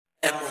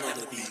M1 on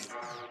the beat.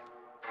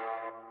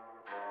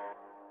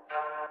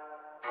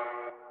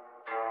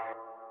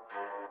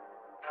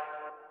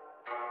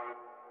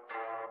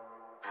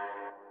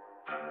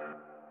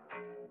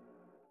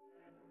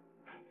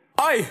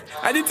 Oi,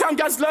 anytime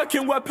guys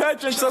lurking, we're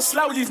Purge and just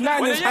slow these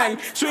niners hang.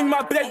 Swing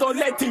my blade, don't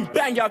let things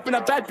bang. Yeah, I've been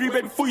a bad boy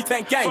way before you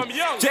tank gang.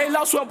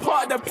 J-Louse were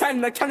part of the plan,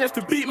 the can just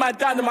to beat my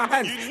dad in my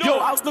hand. Yo,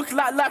 I was looking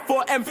like Life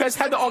for Empress,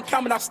 had it on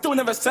camera and I still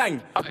never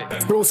sang.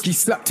 Broski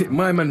slapped it,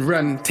 my man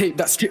ran. Tape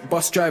that strip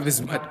bus drivers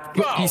mad.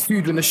 Block these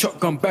food when the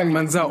shotgun bang,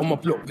 man's out on my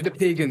block with the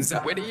pagans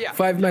at.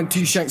 5 man,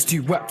 2 shanks,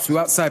 2 whaps. We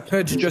outside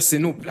Purge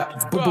dressing all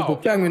black.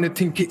 Bang when the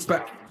thing kicks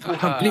back.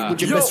 I'm bleak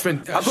with your best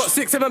friend. I got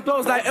 6-7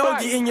 blows like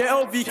LD in your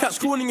LV, catch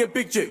calling a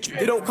big drip.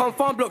 They don't come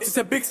farm blocks, it's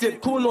a big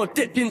slip. Corn or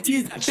dipped in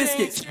teas like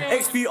biscuits.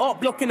 XP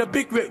up blocking a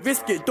big rip,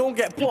 risk it. Don't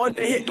get put on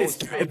the hit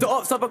list. If the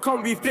ops ever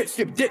come, we flip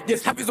strip, dip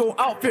this. Have his whole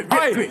outfit,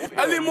 rip grip.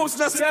 Early moves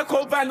in a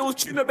circle van, no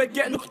tuna, but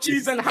get no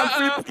cheese and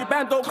ham free.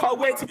 Bandokay can't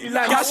wait till you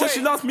land. Yeah, I said she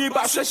loves me,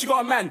 but I said she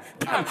got a man.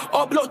 Damn,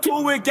 up block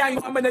tour with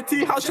gang. I'm in the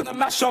tea house, tryna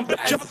mash on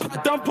black.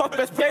 Dump up,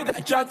 let's play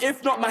that junk.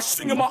 If not, my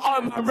string in my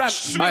arm, my ramp.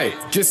 Aye,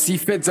 just see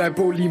feds, I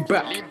bro lean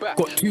back.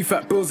 Got 2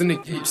 fat bills in the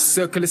gate.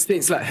 Circle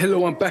estates like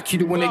hello, I'm back. You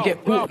don't wanna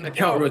get bought on the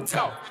counter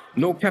attack.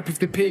 No cap if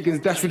the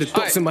pagans dash with the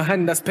dots in my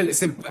hand, that's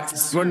pellets and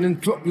backs. Run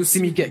and drop, you'll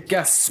see me get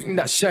gas. Swing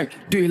that shank,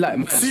 do it like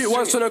man. See it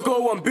once on a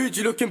go on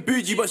bougie, looking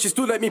bougie, but she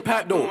still let me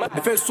pack though.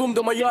 The feds swarmed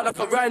on my yard like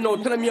a rhino,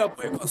 telling me a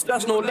boy got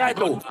splash no lag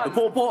though. The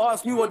poor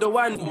asked me what the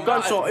wine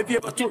gunshot, if you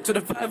ever talk to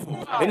the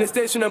 5 in the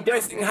station and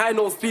blazing high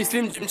notes, please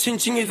slim Jim Ching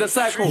Ching is a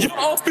cycle. Yo,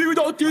 off we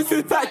don't do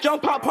this back,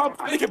 jump out,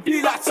 pump, they can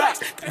be like sacks.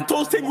 10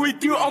 toes thing we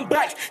do it on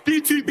back.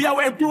 D2B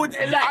out and broad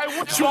it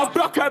like. She want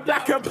block her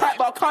black and black,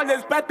 but I can't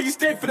let bad be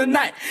stay for the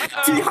night.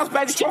 T-house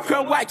bad, choker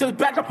and white, just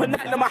back up a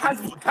night and my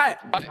hands were tight.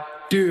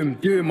 Do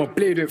him, I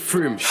blade it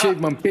through him.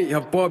 Shave man bait,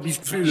 have Barbies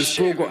clueless.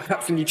 Bro got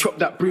haps when you chop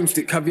that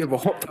broomstick. Have you ever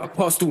hopped out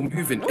past still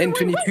moving?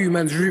 N22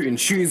 man's rooting,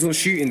 shootings on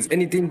shootings.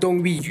 Anything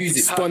done we use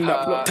it. Stun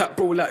that block, tap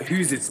bro like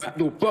who's it?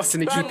 No bus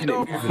and they keeping it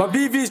moving. My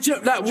BV's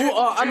drip like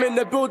water, I'm in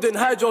the building,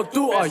 hide your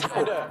daughter.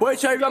 Yo, boy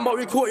try run but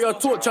we caught your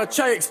torch, I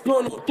try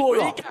explore no door.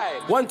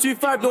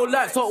 125 no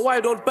lights, hot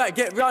wide on back,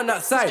 get round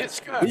that side.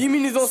 What you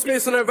mean he's on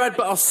space on the ride,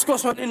 but I'll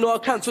squash one in or I'll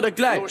cancel the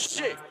glide.